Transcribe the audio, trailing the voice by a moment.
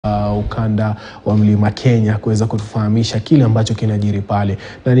ukanda wa Mlima Kenya kuweza kutufahamisha kile ambacho kinajiri pale.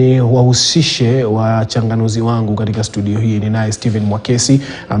 Na ni wahusishe wachanganuzi wangu katika studio hii. Ninaye Steven Mwakesi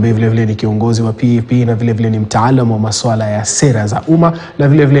ambaye vile vile ni kiongozi wa PEP na vile vile ni mtaalamu wa masuala ya sera za umma, na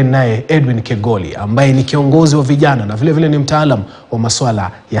vile vile naye Edwin Kegoli ambaye ni kiongozi wa vijana na vile vile ni mtaalamu wa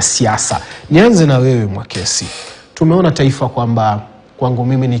masuala ya siasa. Nianze na wewe Mwakesi. Tumeona taifa kwamba, kwangu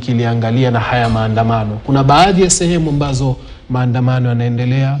mimi nikiliangalia na haya maandamano, kuna baadhi ya sehemu ambazo maandamano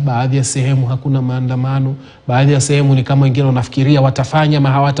yanaendelea, baadhi ya sehemu hakuna maandamano, baadhi ya sehemu ni kama wengine wanafikiria watafanya ama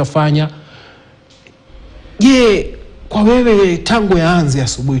hawatafanya. Je, kwa wewe tangu yaanze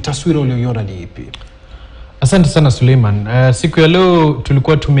asubuhi taswira uliyoiona ni ipi? Asante sana Suleiman. Siku ya leo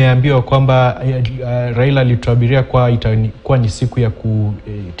tulikuwa tumeambiwa kwamba Raila alituabiria kwa itakuwa ni siku ya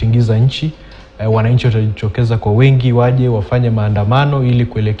kutingiza nchi. Wananchi watajitokeza kwa wengi waje wafanye maandamano ili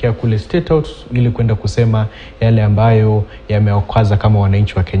kuelekea kule State House ili kwenda kusema yale ambayo yameokwaza kama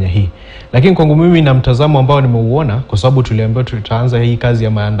wananchi wa Kenya hii. Lakini kwangu mimi na mtazamo ambao nimeuona, kwa sababu tuliambiwa tutaanza hii kazi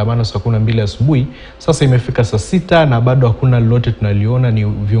ya maandamano saa 12 asubuhi, sasa imefika saa 6 na bado hakuna lolote tunaliona. Ni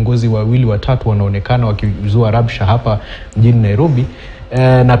viongozi wawili watatu wanaonekana wakizua rabsha hapa mjini Nairobi.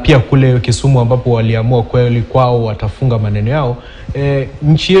 Na pia kule Kisumu ambapo waliamua kweli kwao watafunga maneno yao.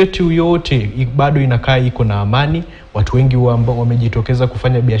 Nchi yetu yote bado inakaa iko na amani. Watu wengi ambao wamejitokeza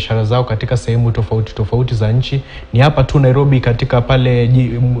kufanya biashara zao katika sehemu tofauti za nchi. Ni hapa tu Nairobi katika pale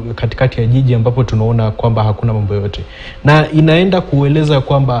katikati ya jiji ambapo tunaona kwamba hakuna mambo yote. Na inaenda kueleza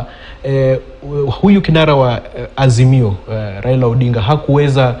kwamba huyu kinara wa Azimio Raila Odinga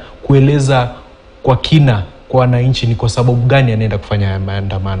hakuweza kueleza kwa kina kwa wananchi ni kwa sababu gani anaenda kufanya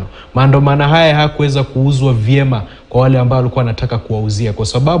maandamano. Maandamano haya hakuweza kuuzwa vyema kwa wale ambao walikuwa wanataka kuwauzia, kwa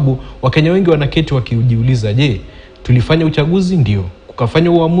sababu Wakenya wengi wanaketi wakijiuliza, je, tulifanya uchaguzi? Ndio.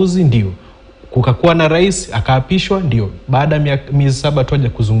 Kukafanya uamuzi? Ndio. Kukakuwa na rais akaapishwa? Ndio. Baada ya miezi 7 tu haja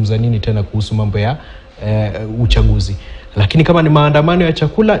kuzungumza nini tena kuhusu mambo ya uchaguzi. Lakini kama ni maandamano ya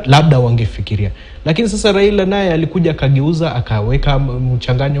chakula labda wangefikiria. Lakini sasa Raila naye alikuja akageuza, akaweka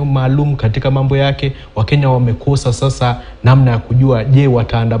mchanganyo maalum katika mambo yake. Wakenya wamekosa sasa namna ya kujua, je,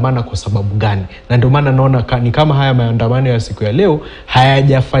 wataandamana kwa sababu gani? Na ndio maana naona ni kama haya maandamano ya siku ya leo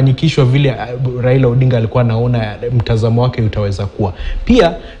hayajafanikishwa vile Raila Odinga alikuwa anaona mtazamo wake utaweza kuwa.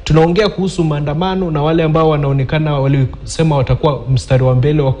 Pia tunaongea kuhusu maandamano na wale ambao wanaonekana walisema watakuwa mstari wa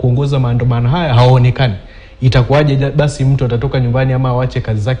mbele wa kuongoza maandamano haya hawaonekani. Itakuwaje basi mtu atatoka nyumbani ama waache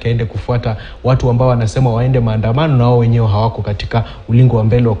kazi zake aende kufuata watu ambao wanasema waende maandamano na wao wenyewe hawako katika ulingo wa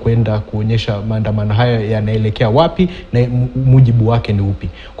mbele wa kwenda kuonyesha maandamano haya yanaelekea wapi na mujibu wake ni upi?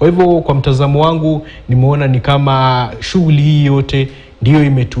 Kwa hivyo kwa mtazamo wangu nimeona ni kama shughuli hii yote ndio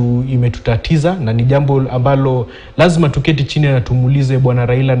imetutatiza, na ni jambo ambalo lazima tuketi chini na tumuulize bwana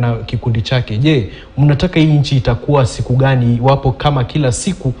Raila na kikundi chake. Je, mnataka hii nchi itakuwa siku gani iwapo kama kila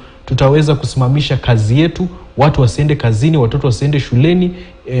siku tutaweza kusimamisha kazi yetu, watu wasiende kazini, watoto wasiende shuleni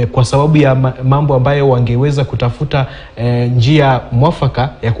kwa sababu ya mambo ambayo wangeweza kutafuta njia mwafaka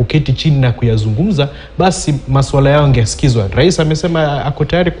ya kuketi chini na kuyazungumza, basi masuala yao yangesikizwa. Rais amesema ako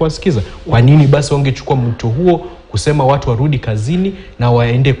tayari kuwasikiza. Kwa nini basi wangechukua mto huo kusema watu warudi kazini na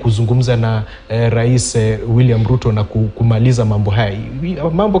waende kuzungumza na Rais William Ruto na kumaliza mambo haya?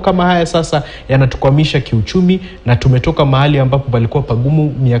 Mambo kama haya sasa yanatukwamisha kiuchumi, na tumetoka mahali ambapo palikuwa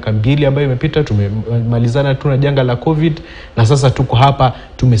pagumu miaka 2 ambayo imepita. Tumemalizana tu na janga la COVID na sasa tuko hapa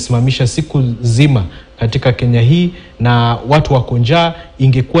tumesimamisha siku zima katika Kenya hii na watu wako njaa.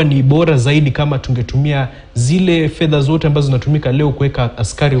 Ingekuwa ni bora zaidi kama tungetumia zile fedha zote ambazo zinatumika leo kuweka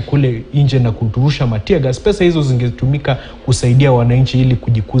askari kule nje na kuturusha matia gas. Pesa hizo zingetumika kusaidia wananchi ili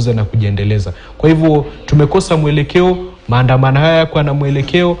kujikuza na kujiendeleza. Kwa hivyo tumekosa mwelekeo. Maandamano haya kwa na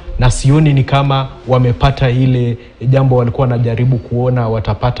mwelekeo, na sioni ni kama wamepata ile jambo walikuwa wanajaribu kuona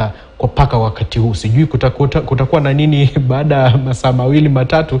watapata kwa paka wakati huu. Sijui kutakuwa na nini baada ya masaa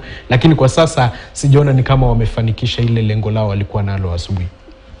 2-3, lakini kwa sasa sijaona ni kama wamefanikisha ile lengo lao walikuwa nalo asubuhi.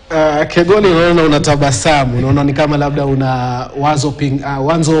 Kegoli, unaona unatabasamu, unaona ni kama labda una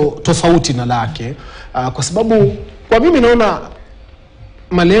wazo tofauti na lake, kwa sababu kwa mimi naona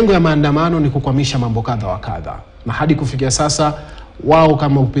malengo ya maandamano ni kukwamisha mambo kadha wa kadha, na hadi kufikia sasa wao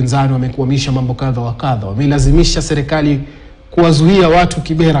kama upinzani wamekwamisha mambo kadha wa kadha. Wamelazimisha serikali kuwazuia watu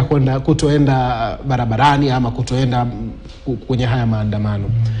Kibera kutoenda barabarani ama kutoenda kwenye haya maandamano.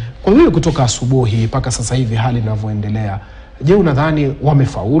 Kwa hiyo kutoka asubuhi mpaka sasa hivi hali inavyoendelea, je, unadhani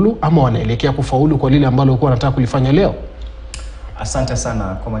wamefaulu ama wanaelekea kufaulu kwa lile ambalo walikuwa wanataka kulifanya leo? Asante sana.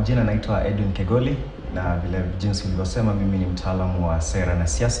 Kwa majina naitwa Edwin Kegoli, na vile jinsi nilivyosema mimi ni mtaalamu wa sera na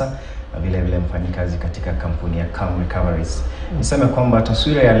siasa na vile mfanyikazi katika kampuni ya Calm Recoveries. Niseme kwamba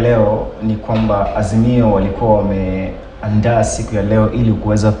taswira ya leo ni kwamba Azimio walikuwa wameandaa siku ya leo ili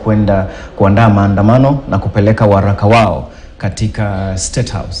kuweza kuandaa maandamano na kupeleka waraka wao katika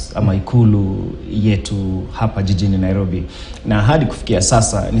State House ama ikulu yetu hapa jijini Nairobi. Na hadi kufikia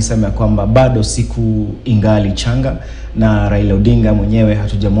sasa niseme kwamba bado siku ingali changa, na Raila Odinga mwenyewe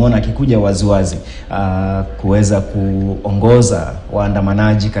hatujamuona akikuja waziwazi kuweza kuongoza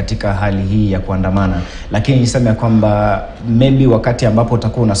waandamanaji katika hali hii ya kuandamana. Lakini niseme kwamba maybe wakati ambapo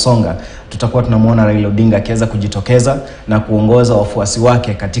utakuwa unasonga, tutakuwa tunamuona Raila Odinga akiweza kujitokeza na kuongoza wafuasi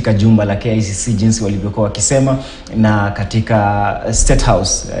wake katika jumba la KICC jinsi walivyokuwa wakisema, na katika State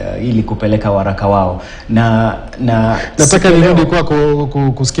House ili kupeleka waraka wao. Na nataka nirudi kwako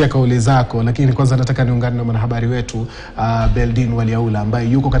kusikia kauli zako, lakini kwanza nataka niungane na mwanahabari wetu Beldin Waliaula ambaye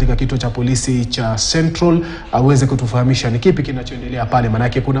yuko katika kituo cha polisi cha Central aweze kutufahamisha ni kipi kinachoendelea pale.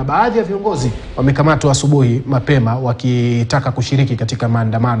 Manake kuna baadhi ya viongozi wamekamatwa asubuhi mapema wakitaka kushiriki katika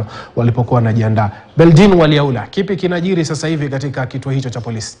maandamano walipokuwa wanajiandaa. Beldin Waliaula, kipi kinajiri sasa hivi katika kituo hicho cha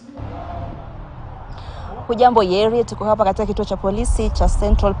polisi? Hujambo Yeri, tuko hapa katika kituo cha polisi cha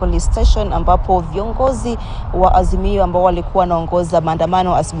Central Police Station ambapo viongozi wa Azimio ambao walikuwa wanaongoza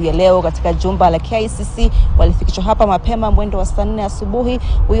maandamano asubuhi ya leo katika jumba la KICC walifikishwa hapa mapema mwendo wa saa 4 asubuhi.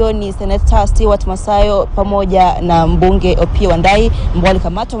 Huyo ni Senator Stewart Masayo pamoja na mbunge Opiyo Wandayi ambao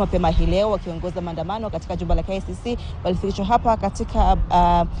walikamatwa mapema hii leo wakiongoza maandamano katika jumba la KICC. Walifikishwa hapa katika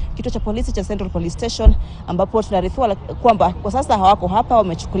kituo cha polisi cha Central Police Station ambapo tunaarifiwa kwamba kwa sasa hawako hapa,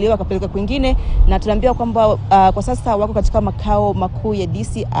 wamechukuliwa kapeleka kwingine, na tunaambiwa kwamba kwa sasa wako katika makao makuu ya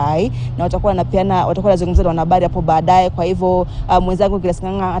DCI na watakuwa wanazungumza na wanahabari hapo baadaye. Kwa hivyo mwenzangu Grace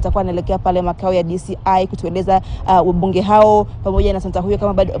Nganga atakuwa anaelekea pale makao ya DCI kutueleza wabunge hao pamoja na senator huyo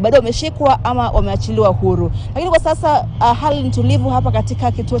kama bado wameshikwa ama wameachiliwa huru. Lakini kwa sasa hali ni tulivu hapa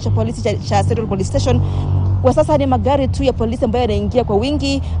katika kituo cha polisi cha Central Police Station. Kwa sasa ni magari tu ya polisi ambayo yanaingia kwa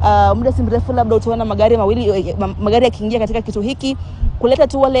wingi. Muda si mrefu labda utaona magari yakiingia katika kituo hiki kuleta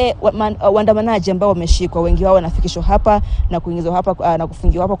tu wale waandamanaji ambao wameshikwa. Wengi wao wanafikishwa hapa na kuingizwa hapa na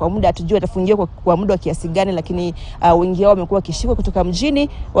kufungiwa hapa kwa muda. Hatujui watafungiwa kwa muda wa kiasi gani, lakini wengi wao wamekuwa wakishikwa kutoka mjini,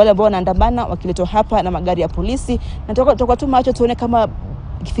 wale ambao wanaandamana wakiletwa hapa na magari ya polisi. Na tutakuwa tu macho tuone kama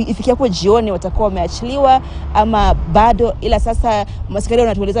ifikia kwa jioni watakuwa wameachiliwa ama bado. Ila sasa maskari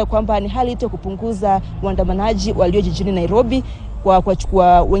wanatueleza kwamba ni hali tu kupunguza waandamanaji walio jijini Nairobi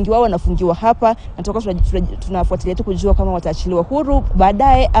kwa wengi wao wanafungiwa hapa, na tunafuatilia tu kujua kama wataachiliwa huru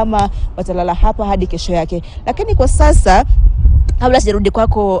baadaye ama watalala hapa hadi kesho yake. Lakini kwa sasa kabla sijarudi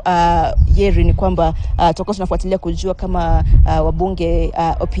kwako Yeri, ni kwamba tutakuwa tunafuatilia kujua kama wabunge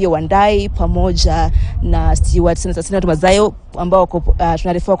Opiyo Wandayi pamoja na Senator Masayo ambao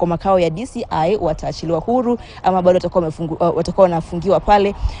tunaarifiwa kwa makao ya DCI wataachiliwa huru ama bado watakuwa wanafungiwa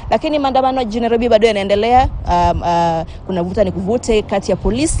pale. Lakini maandamano jijini Nairobi bado yanaendelea. Kuna vuta ni kuvute kati ya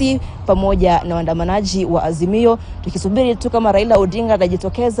polisi pamoja na waandamanaji wa Azimio, tukisubiri tu kama Raila Odinga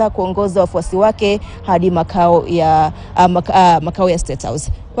atajitokeza kuongoza wafuasi wake hadi makao ya State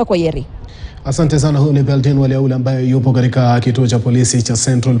House. Kwa Yeri. Asante sana. Huyu ni Beldin Waliaula ambaye yupo katika kituo cha polisi cha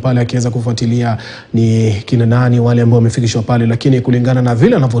Central pale akiweza kufuatilia ni kina nani wale ambao wamefikishwa pale. Lakini kulingana na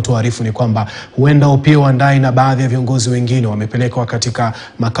vile anavyotuarifu ni kwamba huenda Opiyo Wandayi na baadhi ya viongozi wengine wamepelekwa katika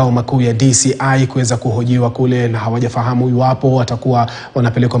makao makuu ya DCI kuweza kuhojiwa kule, na hawajafahamu iwapo watakuwa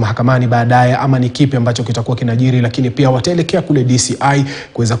wanapelekwa mahakamani baadaye ama ni kipi ambacho kitakuwa kinajiri. Lakini pia wataelekea kule DCI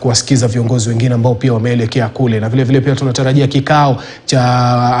kuweza kuwasikiza viongozi wengine ambao pia wameelekea kule, na vile vile pia tunatarajia kikao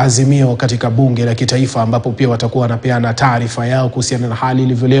cha Azimio katika bunge la kitaifa ambapo pia watakuwa wanapeana taarifa yao kuhusiana na hali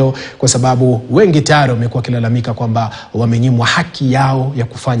ilivyo leo, kwa sababu wengi tayari wamekuwa kilalamika kwamba wamenyimwa haki yao ya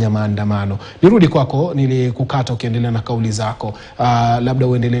kufanya maandamano. Nirudi kwako, nilikukata ukiendelea na kauli zako, labda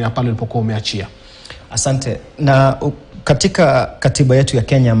uendelee na pale ulipokuwa umeachia. Asante. Na katika katiba yetu ya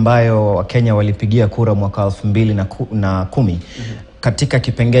Kenya ambayo Wakenya walipigia kura mwaka 2010 katika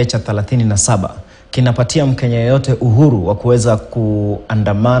kipengele cha 37 kinapatia Mkenya yote uhuru wa kuweza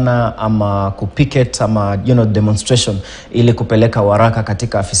kuandamana ama kupicket ama demonstration ili kupeleka waraka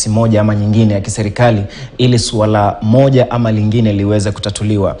katika afisi moja ama nyingine ya kiserikali ili suala moja ama lingine liweze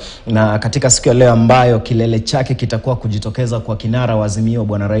kutatuliwa. Na katika siku ya leo ambayo kilele chake kitakuwa kujitokeza kwa kinara wa Azimio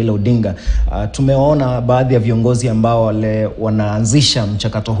Bwana Raila Odinga, tumeona baadhi ya viongozi ambao wale wanaanzisha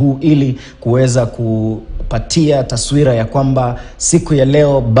mchakato huu ili kuweza kupatia taswira ya kwamba siku ya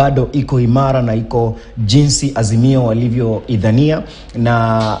leo bado iko imara na iko jinsi Azimio walivyoidhania,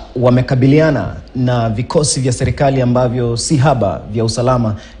 na wamekabiliana na vikosi vya serikali ambavyo si haba vya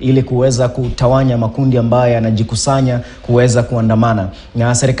usalama ili kuweza kutawanya makundi ambayo yanajikusanya kuweza kuandamana.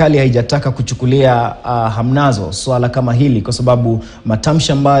 Na serikali haijataka kuchukulia hamnazo swala kama hili, kwa sababu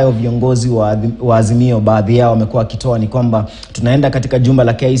matamshi ambayo viongozi wa Azimio baadhi yao wamekuwa wakitoa ni kwamba tunaenda katika jumba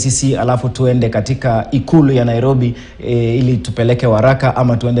la KICC alafu tuende katika ikulu ikulu ya Nairobi ili tupeleke waraka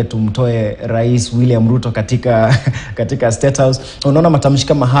ama tuende tumtoe Rais William Ruto katika State House. Unaona matamshi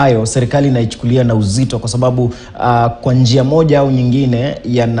kama hayo serikali inaichukulia na uzito kwa sababu kwa njia moja au nyingine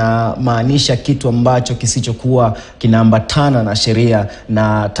yanamaanisha kitu ambacho kisichokuwa kinaambatana na sheria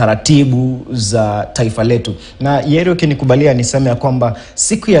na taratibu za taifa letu. Na Yeri, ukinikubalia niseme ya kwamba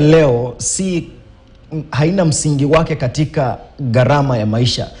siku ya leo haina msingi wake katika gharama ya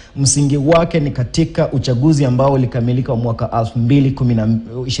maisha. Msingi wake ni katika uchaguzi ambao ulikamilika mwaka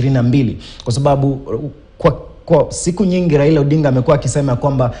 2022 kwa sababu kwa siku nyingi Raila Odinga amekuwa akisema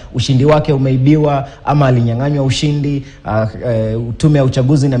kwamba ushindi wake umeibiwa ama alinyang'anywa ushindi. Tume ya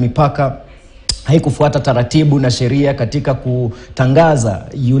uchaguzi na mipaka haikufuata taratibu na sheria katika kutangaza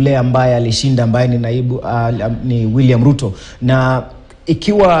yule ambaye alishinda, ambaye ni naibu ni William Ruto. Na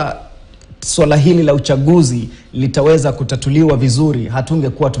ikiwa swala hili la uchaguzi litaweza kutatuliwa vizuri,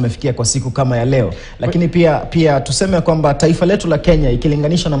 hatungekuwa tumefikia kwa siku kama ya leo. Lakini pia tuseme kwamba taifa letu la Kenya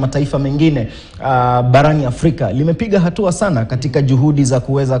ikilinganishwa na mataifa mengine barani Afrika limepiga hatua sana katika juhudi za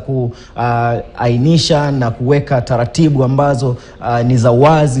kuweza kuainisha na kuweka taratibu ambazo ni za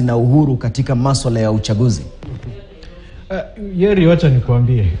wazi na uhuru katika masuala ya uchaguzi. Yeri, wacha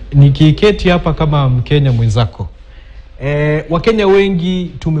nikuambie, nikiketi hapa kama Mkenya mwenzako, Wakenya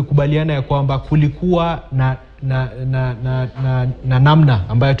wengi tumekubaliana ya kwamba kulikuwa na namna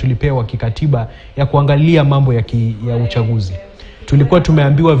ambayo tulipewa kikatiba ya kuangalia mambo ya uchaguzi. Tulikuwa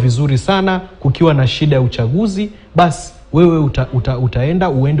tumeambiwa vizuri sana, kukiwa na shida ya uchaguzi, basi wewe utaenda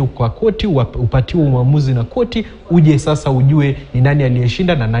uende kwa koti, upatiwe uamuzi na koti, uje sasa ujue ni nani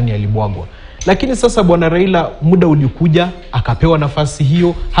aliyeshinda na nani alibwagwa. Lakini sasa bwana Raila muda ulikuja, akapewa nafasi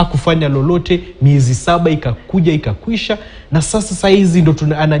hiyo, hakufanya lolote, miezi 7 ikakuja ikakwisha, na sasa hizi ndo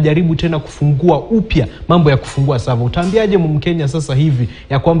anajaribu tena kufungua upya mambo ya kufungua sava. Utaambiaje Mkenya sasa hivi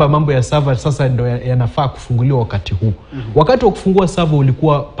ya kwamba mambo ya sava sasa ndo yanafaa kufunguliwa wakati huu? Wakati wa kufungua sava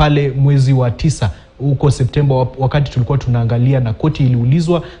ulikuwa pale mwezi wa 9 huko Septemba, wakati tulikuwa tunaangalia na koti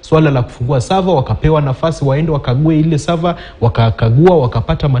iliulizwa swala la kufungua sava, wakapewa nafasi waende wakague ile sava, wakakagua,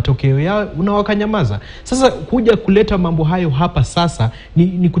 wakapata matokeo yao na wakanyamaza. Sasa kuja kuleta mambo hayo hapa sasa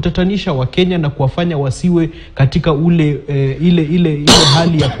ni kutatanisha Wakenya na kuwafanya wasiwe katika ile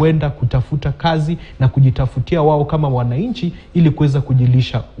hali ya kwenda kutafuta kazi na kujitafutia wao kama wananchi ili kuweza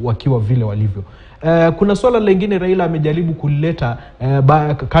kujilisha wakiwa vile walivyo. Kuna swala lingine Raila amejaribu kuleta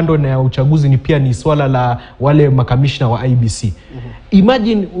kando na uchaguzi, ni pia ni swala la wale makamishna wa IBC.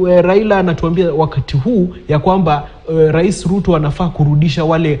 Imagine Raila anatuambia wakati huu ya kwamba Rais Ruto anafaa kurudisha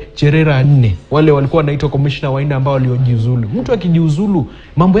wale cherera 4, wale walikuwa wanaitwa commissioner wa 4 ambao waliojiuzulu. Mtu akijiuzulu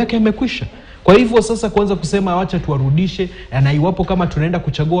mambo yake yamekwisha. Kwa hivyo sasa kuanza kusema acha tuwarudishe, na iwapo kama tunaenda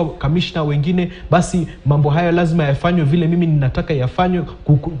kuchagua kamishna wengine, basi mambo haya lazima yafanywe vile mimi ninataka yafanywe,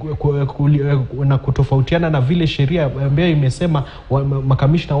 na kutofautiana na vile sheria ambayo imesema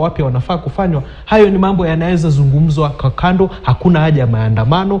makamishna wapya wanafaa kufanywa. Hayo ni mambo yanaweza zungumzwa kando, hakuna haja ya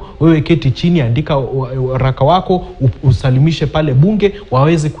maandamano. Wewe keti chini, andika waraka wako, usalimishe pale bunge,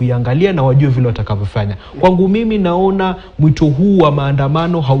 waweze kuiangalia na wajue vile watakavyofanya. Kwangu mimi naona mwito huu wa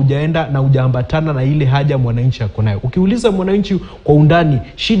maandamano haujaenda na hujaambatana na ile haja mwananchi ako nayo. Ukiuliza mwananchi kwa undani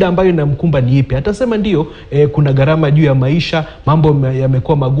shida ambayo inamkumba ni ipi, atasema ndio kuna gharama juu ya maisha, mambo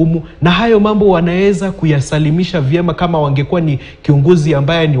yamekuwa magumu, na hayo mambo wanaweza kuyasalimisha vyema kama wangekuwa ni kiongozi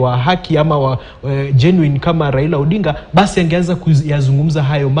ambaye ni wa haki ama genuine kama Raila Odinga, basi angeanza kuyazungumza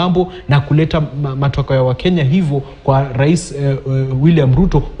hayo mambo na kuleta matokeo ya Wakenya hivyo kwa Rais William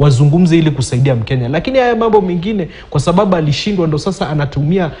Ruto wazungumze ili kusaidia Mkenya. Lakini haya mambo mengine kwa sababu alishindwa, ndo sasa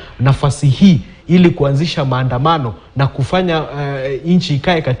anatumia nafasi hii ili kuanzisha maandamano na kufanya nchi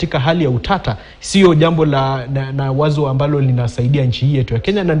ikae katika hali ya utata. Sio jambo na wazo ambalo linasaidia nchi hii yetu ya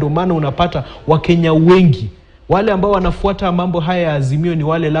Kenya, na ndio maana unapata Wakenya wengi wale ambao wanafuata mambo haya ya Azimio ni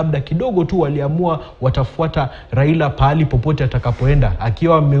wale labda kidogo tu waliamua watafuata Raila pahali popote atakapoenda.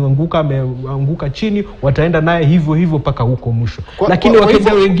 Akiwa ameanguka chini, wataenda naye hivyo hivyo paka huko mwisho. Lakini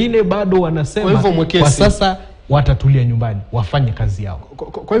Wakenya wengine bado wanasema kwa sasa watatulia nyumbani, wafanye kazi yao.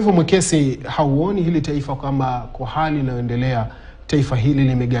 Kwa hivyo Mwekesi, hauoni hili taifa kama kwa hali inayoendelea taifa hili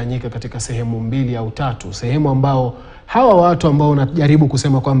limegawanyika katika sehemu 2 au 3, sehemu ambao hawa watu ambao wanajaribu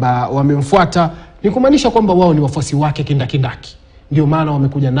kusema kwamba wamemfuata ni kumaanisha kwamba wao ni wafuasi wake kindakindaki, ndio maana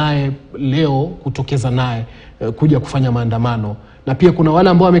wamekuja naye leo, kutokeza naye kuja kufanya maandamano. Na pia kuna wale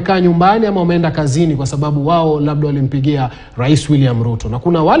ambao wamekaa nyumbani ama wameenda kazini kwa sababu wao labda walimpigia Rais William Ruto, na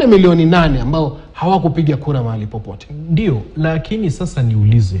kuna wale milioni 8 ambao hawakupiga kura mahali popote. Ndio, lakini sasa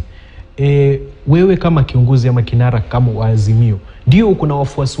niulize, wewe kama kiongozi ama kinara kama wa Azimio, ndio kuna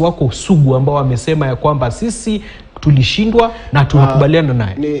wafuasi wako sugu ambao wamesema ya kwamba sisi tulishindwa na tunakubaliana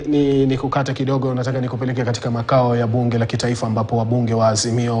naye. Ni kukata kidogo, nataka nikupeleke katika makao ya bunge la kitaifa ambapo wabunge wa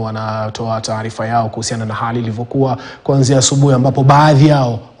Azimio wanatoa taarifa yao kuhusiana na hali ilivyokuwa kuanzia asubuhi, ambapo baadhi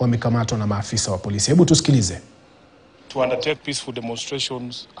yao wamekamatwa na maafisa wa polisi. Hebu tusikilize. To undertake peaceful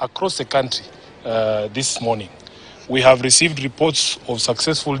demonstrations across the country this morning. We have received reports of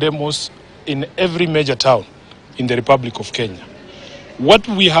successful demos in every major town in the Republic of Kenya. What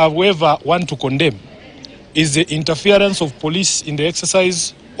we however want to condemn is the interference of police in the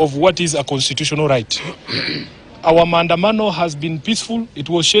exercise of what is a constitutional right. Our Maandamano has been peaceful. It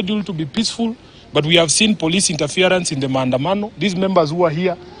was scheduled to be peaceful, but we have seen police interference in the Maandamano. These members who are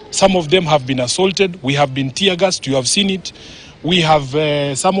here, some of them have been assaulted. We have been tear gassed. You have seen it. We have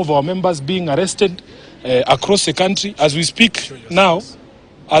some of our members being arrested across the country. As we speak now,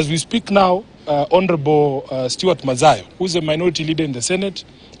 Honorable Stuart Mazayo, who is a minority leader in the Senate,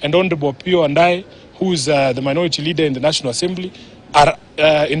 and Honorable Pio Andai, who is the minority leader in the National Assembly, are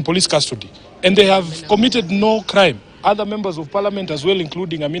in police custody. And they have committed no crime. Other members of parliament as well,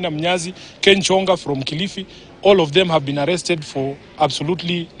 including Amina Mnyazi, Ken Chonga from Kilifi, all of them have been arrested for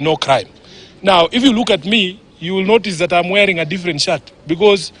absolutely no crime. Now, if you look at me, you will notice that I'm wearing a different shirt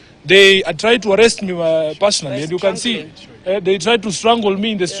because they tried to arrest me personally, and you can see they tried to strangle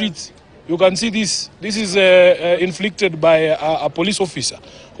me in the streets. You can see this. This is inflicted by a police officer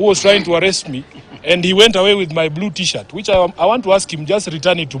who was trying to arrest me, and he went away with my blue T-shirt, which I want to ask him just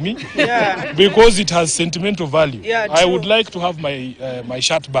return it to me, because it has sentimental value. I would like to have my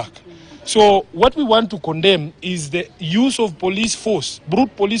shirt back. So what we want to condemn is the use of police force,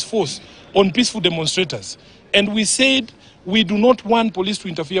 brute police force, on peaceful demonstrators. And we said we do not want police to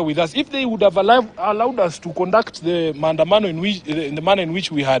interfere with us. If they would have allowed us to conduct the Maandamano in the manner in which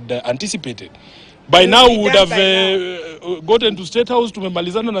we had anticipated, by now we would have gotten to State House, to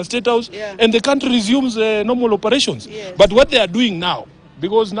Memalizana and State House, and the country resumes normal operations. But what they are doing now,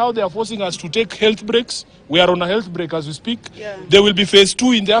 because now they are forcing us to take health breaks. We are on a health break as we speak. There will be phase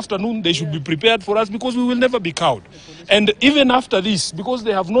 2 in the afternoon. They should be prepared for us because we will never be cowed. And even after this, because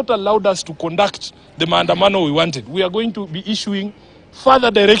they have not allowed us to conduct the Maandamano we wanted, we are going to be issuing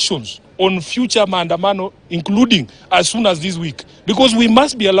further directions on future Maandamano, including as soon as this week, because we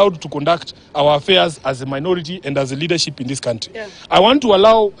must be allowed to conduct our affairs as a minority and as a leadership in this country. I want to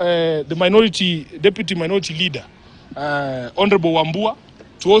allow the deputy minority leader, Honorable Wambua,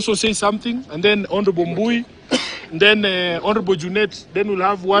 to also say something, and then Honorable Mbui, and then Honorable Junet. Then we'll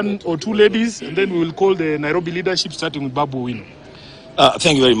have 1 or 2 ladies, and then we will call the Nairobi leadership, starting with Babu Wino.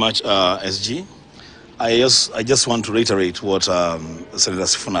 Thank you very much, SG. I just want to reiterate what Senator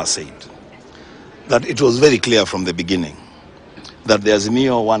Sifuna said, that it was very clear from the beginning that the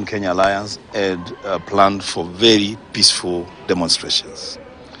Azimio One Kenya Alliance had planned for very peaceful demonstrations.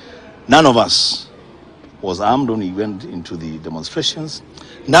 None of us was armed when we went into the demonstrations.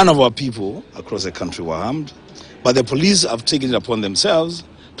 None of our people across the country were armed, but the police have taken it upon themselves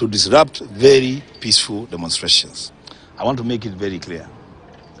to disrupt very peaceful demonstrations. I want to make it very clear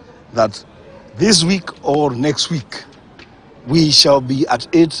that this week or next week, we shall be at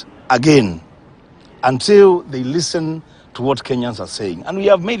it again until they listen to what Kenyans are saying. And we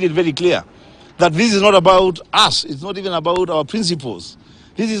have made it very clear that this is not about us. It's not even about our principles.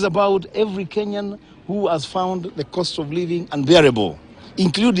 This is about every Kenyan who has found the cost of living unbearable,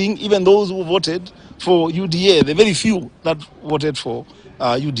 including even those who voted for UDA, the very few that voted for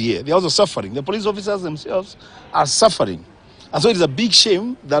UDA. They are also suffering. The police officers themselves are suffering. And so it is a big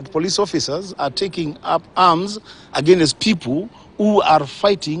shame that police officers are taking up arms against people who are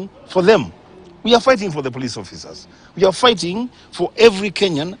fighting for them. We are fighting for the police officers. We are fighting for every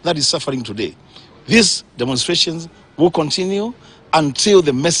Kenyan that is suffering today. These demonstrations will continue until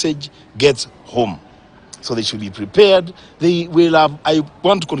the message gets home. So they should be prepared. They will have, I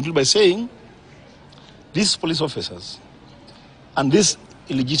want to conclude by saying, these police officers and this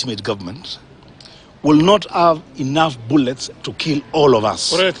illegitimate government will not have enough bullets to kill all of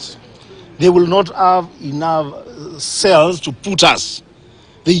us. Correct. They will not have enough cells to put us.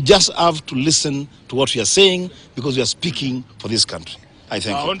 They just have to listen to what we are saying because we are speaking for this country. I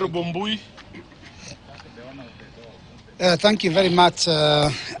thank you. Honorable Mbui. Thank you very much.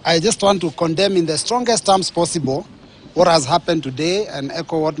 I just want to condemn in the strongest terms possible what has happened today and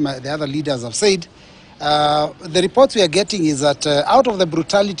echo what the other leaders have said. The reports we are getting is that out of the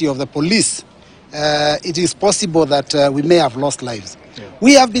brutality of the police, it is possible that we may have lost lives.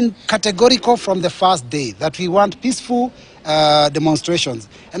 We have been categorical from the first day that we want peaceful demonstrations.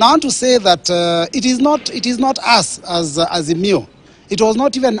 And I want to say that it is not us as Azimio. It was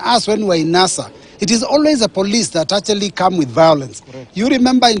not even us when we were in NASA. It is always the police that actually come with violence. Correct. You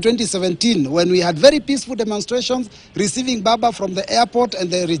remember in 2017 when we had very peaceful demonstrations receiving Baba from the airport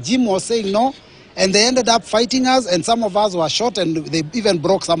and the regime was saying no, and they ended up fighting us, and some of us were shot and they even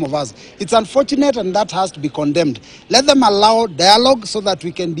broke some of us. It's unfortunate, and that has to be condemned. Let them allow dialogue so that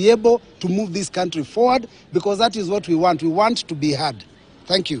we can be able to move this country forward, because that is what we want. We want to be heard.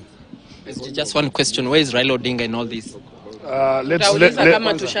 Thank you. Just one question. Where is Raila Odinga in all this?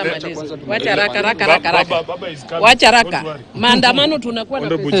 Maandamano tunakuwa na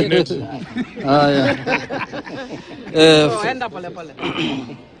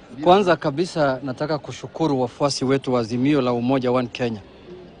Kwanza kabisa nataka kushukuru wafuasi wetu wa Azimio la Umoja One Kenya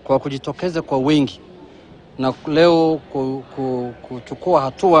kwa kujitokeza kwa wengi na leo kuchukua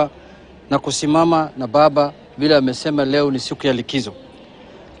hatua na kusimama na baba vile amesema leo ni siku ya likizo.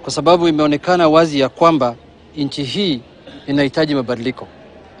 Kwa sababu imeonekana wazi ya kwamba nchi hii inahitaji mabadiliko.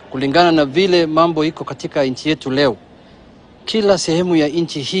 Kulingana na vile mambo iko katika nchi yetu leo, kila sehemu ya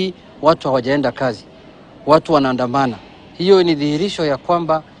nchi hii watu hawajaenda kazi, watu wanaandamana. Hiyo ni dhihirisho ya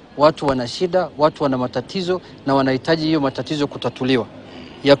kwamba watu wana shida, watu wana matatizo na wanahitaji hiyo matatizo kutatuliwa.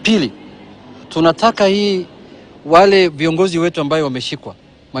 Ya pili, tunataka hii wale viongozi wetu ambao wameshikwa,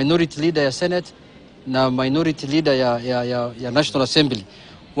 minority leader ya Senate na minority leader ya National Assembly,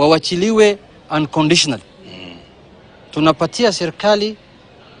 wawachiliwe unconditionally. Tunapatia serikali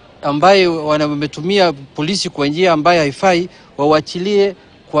ambayo wametumia polisi kwa njia ambayo haifai, wawachilie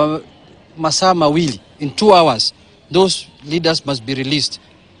kwa masaa mawili, in 2 hours. Those leaders must be released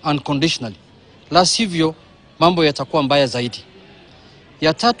unconditionally. La sivyo mambo yatakuwa mbaya zaidi.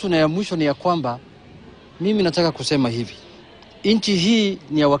 Ya tatu na ya mwisho ni ya kwamba mimi nataka kusema hivi. Nchi hii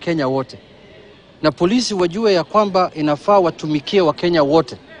ni ya Wakenya wote. Na polisi wajue ya kwamba inafaa watumikie Wakenya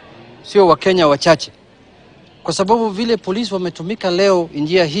wote, sio Wakenya wachache. Kwa sababu vile polisi wametumika leo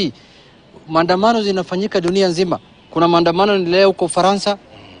njia hii, maandamano zinafanyika dunia nzima. Kuna maandamano yanaendelea huko Faransa,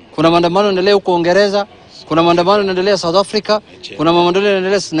 kuna maandamano yanaendelea huko Uingereza, kuna maandamano yanaendelea South Africa, kuna maandamano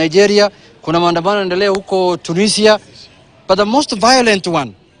yanaendelea Nigeria, kuna maandamano yanaendelea huko Tunisia. But the most violent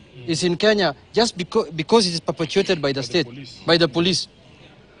one is in Kenya, just because it is perpetuated by the state, by the police.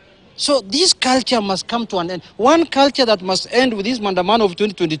 So this culture must come to an end. One culture that must end with this Maandamano of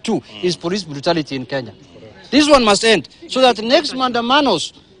 2022 is police brutality in Kenya. This one must end, so that next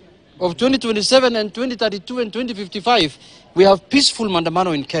Maandamanos of 2027 and 2032 and 2055, we have peaceful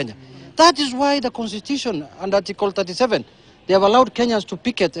Maandamano in Kenya. That is why the Constitution and Article 37, they have allowed Kenyans to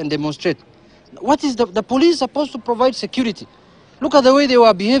picket and demonstrate. What is the police supposed to provide security? Look at the way they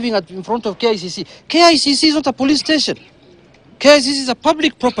were behaving in front of KICC. KICC is not a police station. KICC is a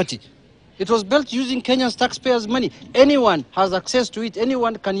public property. It was built using Kenya's taxpayers' money. Anyone has access to it.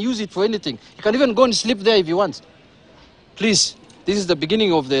 Anyone can use it for anything. You can even go and sleep there if you want. Please, this is the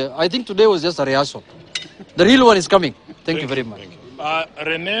beginning of I think today was just a rehearsal. The real one is coming. Thank you very much.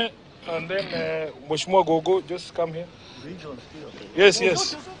 Rene, and then Mheshimiwa Gogo, just come here.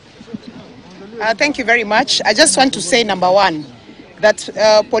 Yes. Thank you very much. I just want to say, number one, that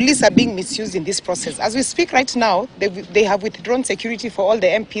police are being misused in this process. As we speak right now, they have withdrawn security for all the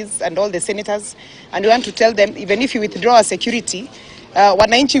MPs and all the senators, and we want to tell them, even if you withdraw our security,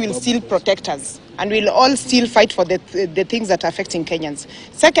 wananchi will still protect us, and we'll all still fight for the things that are affecting Kenyans.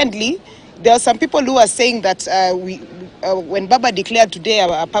 Secondly, there are some people who are saying that when Baba declared today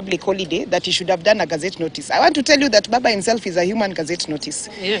a public holiday, that he should have done a gazette notice. I want to tell you that Baba himself is a human gazette notice.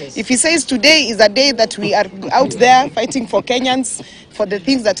 Yes. If he says today is a day that we are out there fighting for Kenyans, for the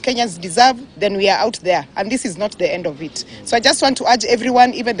things that Kenyans deserve, then we are out there. And this is not the end of it. So I just want to urge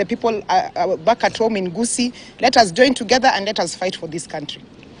everyone, even the people back at home in Gusii, let us join together and let us fight for this country.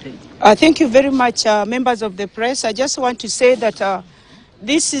 Thank you very much, members of the press. I just want to say that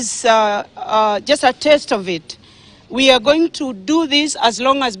this is just a taste of it. We are going to do this as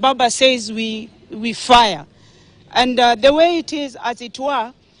long as Baba says we fire. And the way it is, as it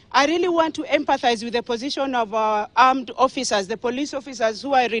were, I really want to empathize with the position of our armed officers, the police officers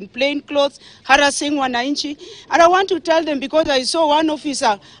who are in plain clothes, harassing wananchi. And I want to tell them, because I saw one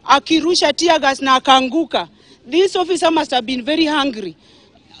officer, akirusha tear gas na akanguka. This officer must have been very hungry.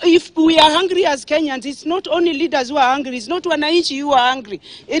 If we are hungry as Kenyans, it's not only leaders who are hungry, it's not wananchi who are hungry.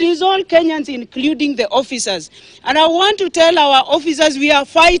 It is all Kenyans, including the officers. And I want to tell our officers, we are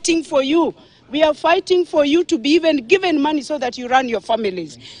fighting for you. We are fighting for you to be even given money so that you run your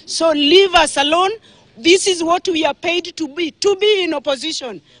families. So leave us alone. This is what we are paid to be in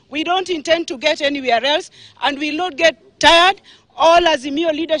opposition. We don't intend to get anywhere else, and we will not get tired. All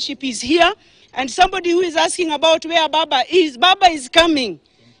Azimio leadership is here. And somebody who is asking about where Baba is coming.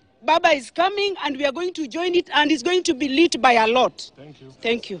 Baba is coming and we are going to join it and it's going to be lit by a lot. Thank you.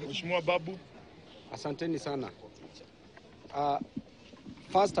 Thank you. Mheshimiwa Babu. Asanteni sana.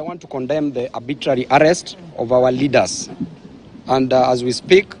 First, I want to condemn the arbitrary arrest of our leaders. And as we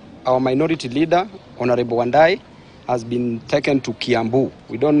speak, our minority leader, Honorable Wandai, has been taken to Kiambu.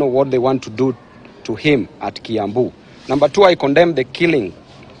 We don't know what they want to do to him at Kiambu. Number two, I condemn the killing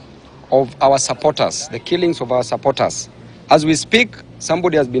of our supporters, the killings of our supporters. As we speak,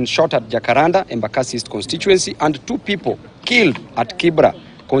 somebody has been shot at Jacaranda, Embakasi East constituency, and 2 people killed at Kibra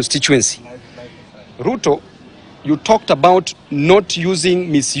constituency. Ruto, you talked about not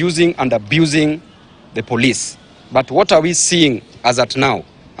using, misusing, and abusing the police. But what are we seeing as at now?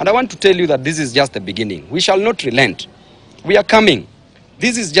 And I want to tell you that this is just the beginning. We shall not relent. We are coming.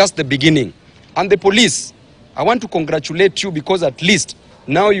 This is just the beginning. And the police, I want to congratulate you because at least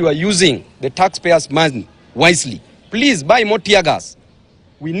now you are using the taxpayers' money wisely. Please buy more tear gas.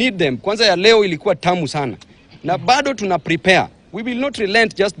 We need them. Kwanza ya leo ilikuwa tamu sana. Na bado tuna prepare. We will not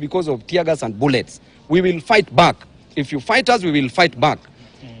relent just because of tear gas and bullets. We will fight back. If you fight us, we will fight back.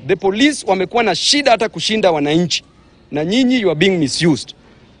 The police wamekuwa na shida hata kushinda wananchi. Na nyinyi, you are being misused.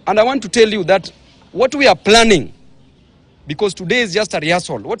 And I want to tell you that what we are planning, because today is just a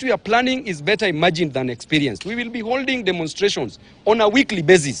rehearsal, what we are planning is better imagined than experienced. We will be holding demonstrations on a weekly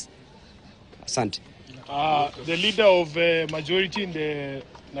basis. Asante. The leader of majority in the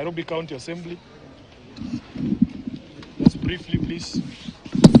Nairobi County Assembly. Just briefly, please.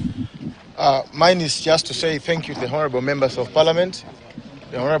 Mine is just to say thank you to the honorable members of parliament,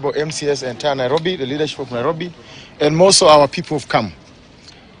 the honorable MCS entire Nairobi, the leadership of Nairobi, and most of our people have come.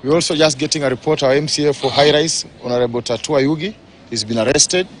 We're also just getting a report, our MCA for High Rise, Honorable Tatua Yugi, has been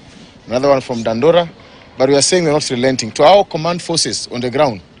arrested, another one from Dandora, but we are saying we're not relenting. To our command forces on the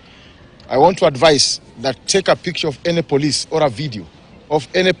ground, I want to advise that take a picture of any police or a video of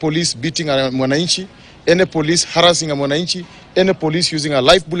any police beating a mwananchi, any police harassing a mwananchi, any police using a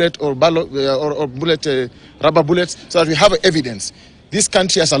live bullet or rubber bullets, so that we have evidence. This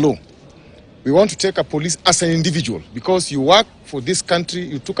country has a law. We want to take a police as an individual because you work for this country,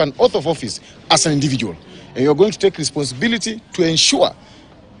 you took an oath of office as an individual. And you're going to take responsibility to ensure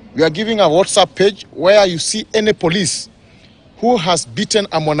we are giving a WhatsApp page where you see any police who has beaten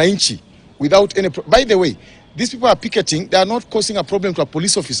a mwananchi without any... By the way, these people are picketing, they are not causing a problem to a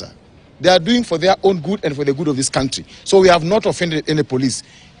police officer. They are doing for their own good and for the good of this country. So we have not offended any police.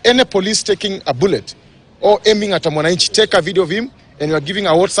 Any police taking a bullet or aiming at a mwananchi, take a video of him and you are giving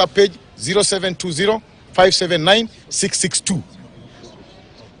a WhatsApp page 0720-579-662.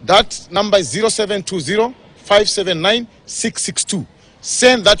 That number is 0720-579-662.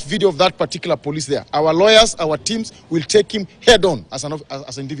 Send that video of that particular police there. Our lawyers, our teams will take him head on as an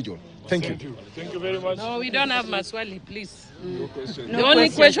individual. Thank you. Thank you very much. No, we don't have maswali, please. No question. The only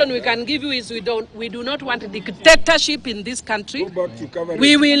question we can give you is we do not want a dictatorship in this country.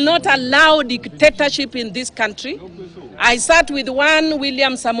 We will not allow dictatorship in this country. I sat with one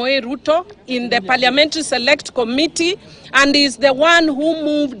William Samoei Ruto in the Parliamentary Select Committee, and is the one who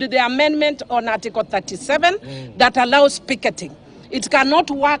moved the amendment on Article 37 that allows picketing. It cannot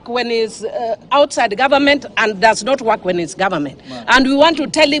work when it's outside government and does not work when it's government. And we want to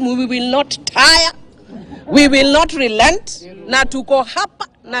tell him we will not tire, we will not relent, na tuko hapa,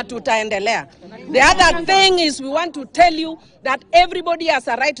 na tutaendelea. The other thing is we want to tell you that everybody has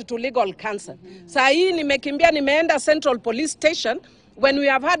a right to legal counsel. Saa hii nimeenda Central Police Station. When we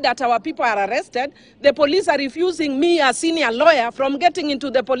have heard that our people are arrested, the police are refusing me, a senior lawyer, from getting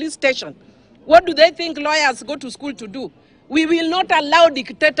into the police station. What do they think lawyers go to school to do? We will not allow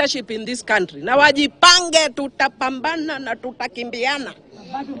dictatorship in this country. Na wajipange, tutapambana na tutakimbiana.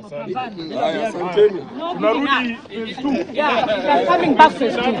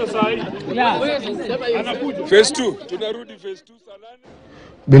 Phase 2. Tunarudi phase 2 salani.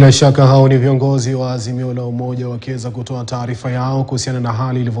 Bila shaka hao ni viongozi wa Azimio la Umoja wakiweza kutoa taarifa yao kuhusiana na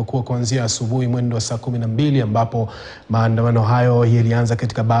hali ilivyokuwa kuanzia asubuhi mwendo wa saa 12 ambapo maandamano hayo yalianza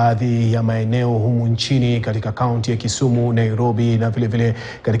katika baadhi ya maeneo humu nchini katika kaunti ya Kisumu, Nairobi na vile vile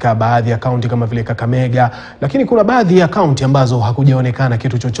katika baadhi ya kaunti kama vile Kakamega, lakini kuna baadhi ya kaunti ambazo hakujaonekana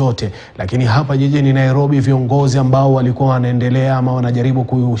kitu chochote. Lakini hapa jijini Nairobi viongozi ambao walikuwa wanaendelea ama wanajaribu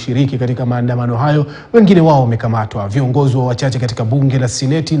kushiriki katika maandamano hayo, wengine wao wamekamatwa. Viongozi wa wachache katika bunge la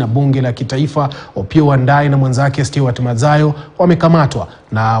Seneti na bunge la kitaifa, Opiyo Wandayi na mwenzake Stewart Mazayo, wamekamatwa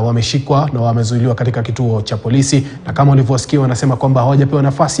na wameshikwa na wamezuiliwa katika kituo cha polisi, na kama ulivyosikia wanasema kwamba hawajapewa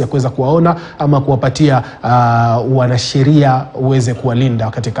nafasi ya kuweza kuwaona ama kuwapatia wanasheria uweze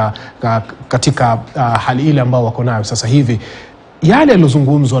kuwalinda katika hali ile ambao wako nayo sasa hivi. Yale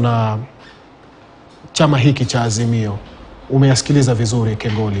yaliyozungumzwa na chama hiki cha Azimio, umeyasikiliza vizuri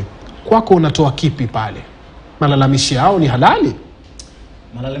Kengoli. Kwako unatoa kipi pale? Malalamishi yao ni halali?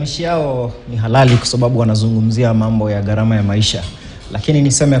 Malalamishi yao ni halali kwa sababu wanazungumzia mambo ya gharama ya maisha. Lakini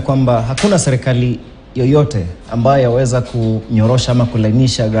niseme kwamba hakuna serikali yoyote ambayo yaweza kunyorosha ama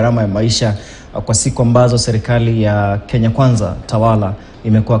kulainisha gharama ya maisha kwa siku ambazo serikali ya Kenya Kwanza tawala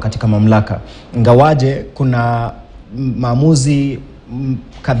imekuwa katika mamlaka. Ingawaje kuna maamuzi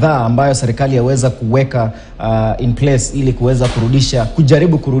kadhaa ambayo serikali yaweza kuweka in place ili kuweza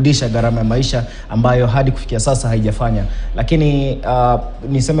kujaribu kurudisha gharama ya maisha ambayo hadi kufikia sasa haijafanya. Lakini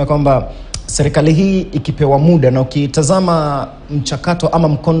niseme kwamba serikali hii ikipewa muda, na ukitazama mchakato ama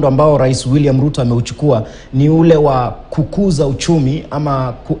mkondo ambao Rais William Ruto ameuchukua ni ule wa kukuza uchumi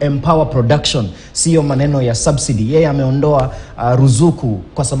ama empower production, sio maneno ya subsidy. Yeye ameondoa ruzuku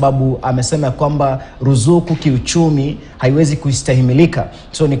kwa sababu amesema kwamba ruzuku kiuchumi haiwezi kustahimilika.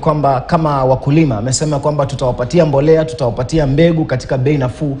 So ni kwamba kama wakulima amesema kwamba tutawapatia mbolea, tutawapatia mbegu katika bei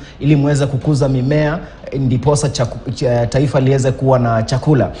nafuu ili muweze kukuza mimea ndiposa taifa liweze kuwa na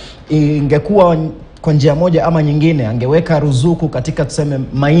chakula. Ingekuwa kwa njia moja ama nyingine angeweka ruzuku katika tuseme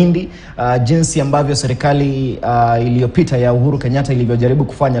mahindi, jinsi ambavyo serikali iliyopita ya Uhuru Kenyatta ilivyojaribu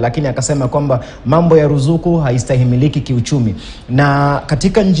kufanya, lakini akasema kwamba mambo ya ruzuku haistahimiliki kiuchumi. Na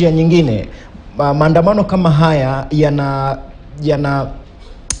katika njia nyingine maandamano kama haya yana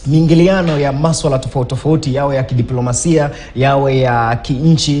mingiliano ya masuala tofauti tofauti, yawe ya kidiplomasia, yawe ya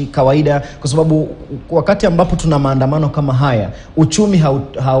kinchi kawaida, kwa sababu wakati ambapo tuna maandamano kama haya uchumi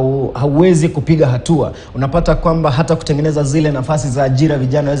hauwezi kupiga hatua. Unapata kwamba hata kutengeneza zile nafasi za ajira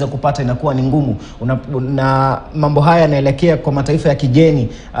vijana waweza kupata inakuwa ni ngumu. Na mambo haya yanaelekea kwa mataifa ya kigeni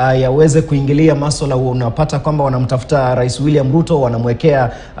yaweze kuingilia masuala. Unapata kwamba wanamtafuta Rais William Ruto,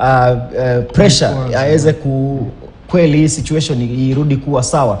 wanamwekea pressure aweze kweli situation irudi kuwa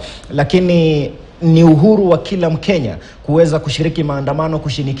sawa. Lakini ni uhuru wa kila Mkenya kuweza kushiriki maandamano,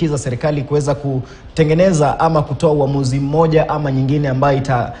 kushinikiza serikali kuweza kutengeneza ama kutoa uamuzi mmoja ama nyingine ambayo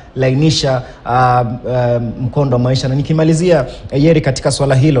italainisha mkondo wa maisha. Na nikimalizia Yeri katika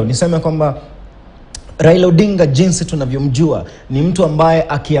swala hilo, niseme kwamba Raila Odinga jinsi tunavyomjua ni mtu ambaye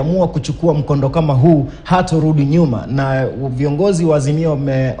akiamua kuchukua mkondo kama huu hatorudi nyuma. Na viongozi wa Azimio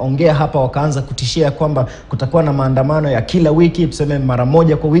wameongea hapa wakaanza kutishia kwamba kutakuwa na maandamano ya kila wiki, tuseme mara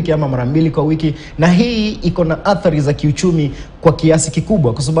moja kwa wiki ama mara mbili kwa wiki. Na hii iko na athari za kiuchumi kwa kiasi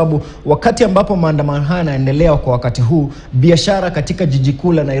kikubwa, kwa sababu wakati ambapo maandamano haya yanaendelea kwa wakati huu, biashara katika jiji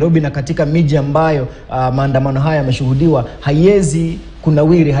kuu la Nairobi na katika miji ambayo maandamano haya yameshuhudiwa haiwezi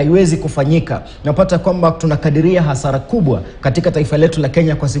kunawiri, haiwezi kufanyika. Napata kwamba tunakadiria hasara kubwa katika taifa letu la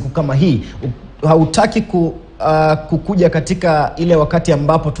Kenya kwa siku kama hii. Hautaki kukuja katika ile wakati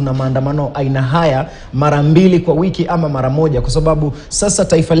ambapo tuna maandamano aina haya mara mbili kwa wiki ama mara moja, kwa sababu sasa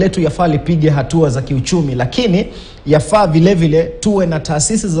taifa letu yafaa lipige hatua za kiuchumi, lakini yafaa vile vile tuwe na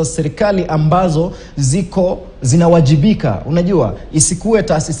taasisi za serikali ambazo zinawajibika. Unajua, isikuwe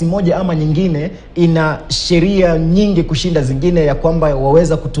taasisi moja ama nyingine ina sheria nyingi kushinda zingine, ya kwamba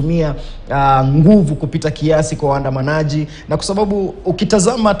waweza kutumia nguvu kupita kiasi kwa waandamanaji. Na kwa sababu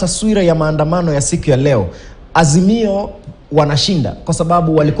ukitazama taswira ya maandamano ya siku ya leo, Azimio wanashinda kwa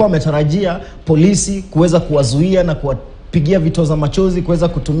sababu walikuwa wametarajia polisi kuweza kuwazuia na kuwapigia vitoza machozi, kuweza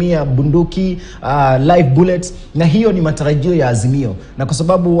kutumia bunduki, live bullets, na hiyo ni matarajio ya Azimio. Na kwa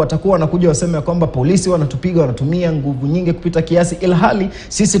sababu watakuwa wanakuja waseme kwamba polisi wanatupiga, wanatumia nguvu nyingi kupita kiasi, ilhali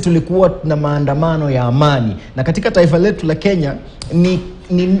sisi tulikuwa na maandamano ya amani. Na katika taifa letu la Kenya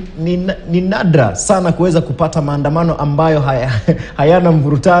ni nadra sana kuweza kupata maandamano ambayo hayana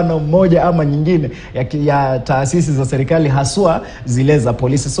mvurutano mmoja ama nyingine ya taasisi za serikali, haswa zile za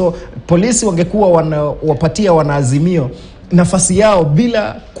polisi. So polisi wangekuwa wapatia wanaazimio nafasi yao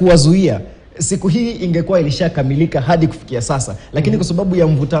bila kuwazuia, siku hii ingekuwa ilishakamilika hadi kufikia sasa. Lakini kwa sababu ya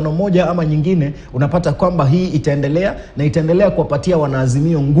mvutano moja ama nyingine, unapata kwamba hii itaendelea na itaendelea kuwapatia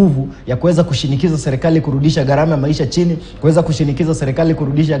wanaazimio nguvu ya kuweza kushinikiza serikali kurudisha gharama ya maisha chini, kuweza kushinikiza serikali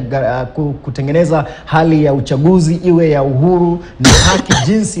kurudisha kutengeneza hali ya uchaguzi iwe ya uhuru na haki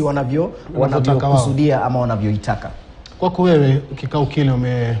jinsi wanavyokusudia ama wanavyoitaka. Kwako wewe kikao kile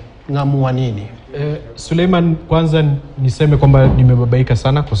umengamua nini? Suleiman, kwanza niseme kwamba nimebabaika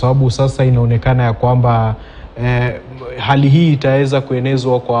sana kwa sababu sasa inaonekana ya kwamba hali hii itaweza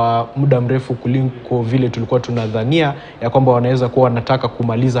kuenezwa kwa muda mrefu kuliko vile tulikuwa tunadhania, ya kwamba wanaweza kuwa wanataka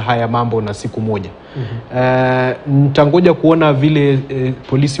kumaliza haya mambo na siku moja. Nitangoja kuona vile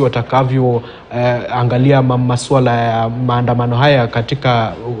polisi watakavyo angalia masuala ya maandamano haya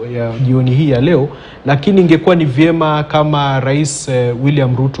katika jioni hii ya leo, lakini ingekuwa ni vyema kama Rais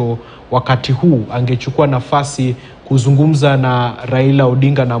William Ruto wakati huu angechukua nafasi kuzungumza na Raila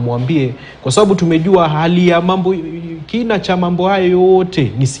Odinga na mwambie, kwa sababu tumejua hali ya mambo, kina cha mambo haya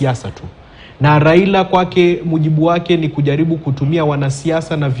yote ni siasa tu. Na Raila kwake mujibu wake ni kujaribu kutumia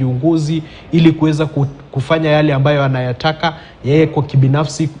wanasiasa na viongozi ili kuweza kufanya yale ambayo anayataka yeye kwa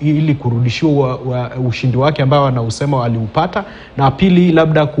kibinafsi, ili kurudishiwa ushindi wake ambao anausema waliupata, na pili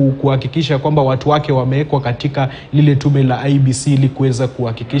labda kuhakikisha kwamba watu wake wamewekwa katika lile tume la IBC ili kuweza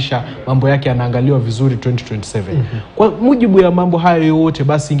kuhakikisha mambo yake yanaangaliwa vizuri 2027. Kwa mujibu ya mambo hayo yote,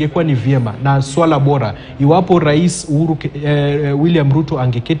 basi ingekuwa ni vyema na swala bora iwapo Rais William Ruto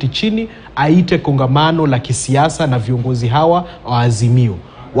angeketi chini aite kongamano la kisiasa na viongozi hawa wa Azimio,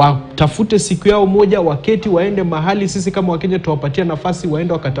 watafute siku yao moja, waketi, waende mahali, sisi kama Wakenya tuwapatia nafasi,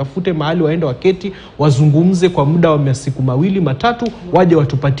 waende wakatafute mahali, waende waketi, wazungumze kwa muda wa siku mawili matatu, waje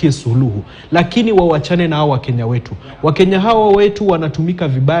watupatie suluhu. Lakini wawachane na hao Wakenya wetu. Wakenya hawa wetu wanatumika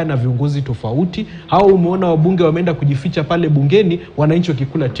vibaya na viongozi tofauti. Hao umeona wabunge wameenda kujificha pale bungeni, wananchi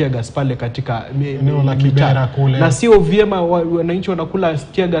wakikula tear gas pale katika eneo la Kibera kule. Na sio vyema wananchi wanakula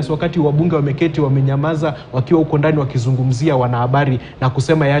tear gas wakati wabunge wameketi wamenyamaza, wakiwa huko ndani wakizungumzia wanahabari na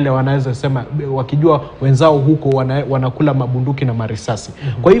kusema yale wanaweza sema, wakijua wenzao huko wanakula mabunduki na marisasi.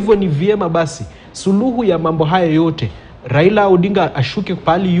 Kwa hivyo ni vyema basi suluhu ya mambo haya yote Raila Odinga ashuke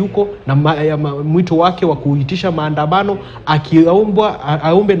pali yuko na mwito wake wa kuitisha maandamano,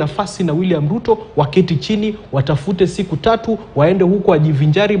 aombe nafasi na William Ruto, waketi chini, watafute siku 3, waende huko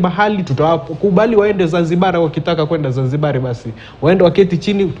wajivinjari mahali, tutawakubali waende Zanzibar wakitaka kwenda Zanzibar, basi waende waketi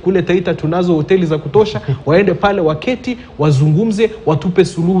chini kule Taita, tunazo hoteli za kutosha, waende pale waketi, wazungumze, watupe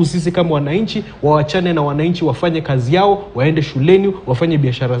suluhu sisi kama wananchi, waachane na wananchi wafanye kazi yao, waende shuleni, wafanye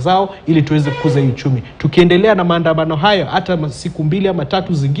biashara zao ili tuweze kukuza uchumi. Tukiendelea na maandamano hata siku 2 ama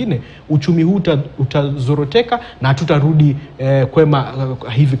 3 zingine, uchumi huu utazoroteka na hatutarudi kwema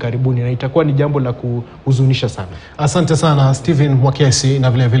hivi karibuni, na itakuwa ni jambo la kuhuzunisha sana. Asante sana Stephen Mwakesi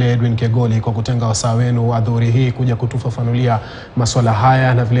na vile vile Edwin Kegoli kwa kutenga wasaa wenu adhuhuri hii kuja kutufafanulia masuala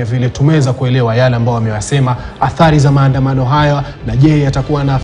haya, na vile vile tumeweza kuelewa yale ambao wamewasema, athari za maandamano haya, na je yatakuwa na